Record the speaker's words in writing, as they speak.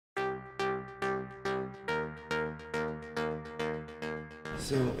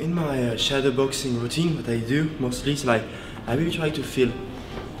So in my shadow boxing routine, what I do mostly is like I really try to feel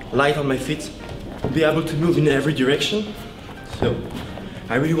light on my feet, be able to move in every direction. So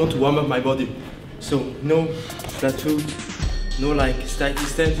I really want to warm up my body. So no flat foot, no like static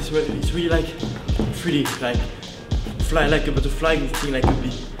stance. It's really like free, like fly like a butterfly, moving like a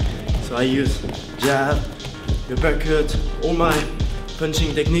bee. So I use jab, uppercut, all my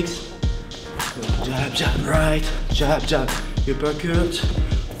punching techniques. So jab, jab, right, jab, jab, uppercut,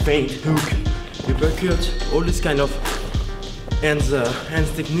 feint, hook, uppercut, all this kind of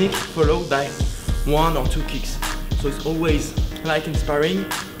hands technique followed by 1 or 2 kicks. So it's always like in sparring,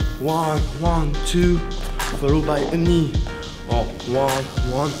 1, 1, 2, followed by a knee, or 1,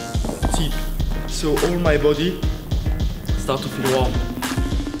 1, tip. So all my body start to feel warm.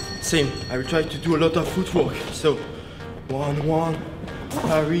 Same, I will try to do a lot of footwork. So 1, 1,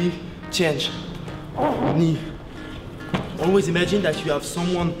 parry, change, knee. Always imagine that you have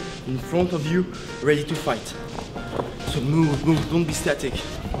someone in front of you ready to fight. So move, move, don't be static. 2,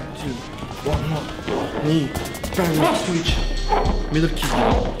 1 more, knee, parry, switch, middle kick,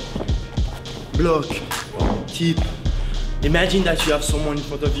 block, tip. Imagine that you have someone in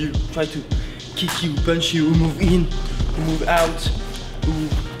front of you, try to kick you, punch you, move in, move out,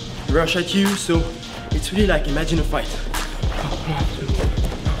 rush at you. So it's really like imagine a fight. 1,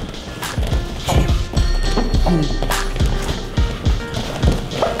 2, 3,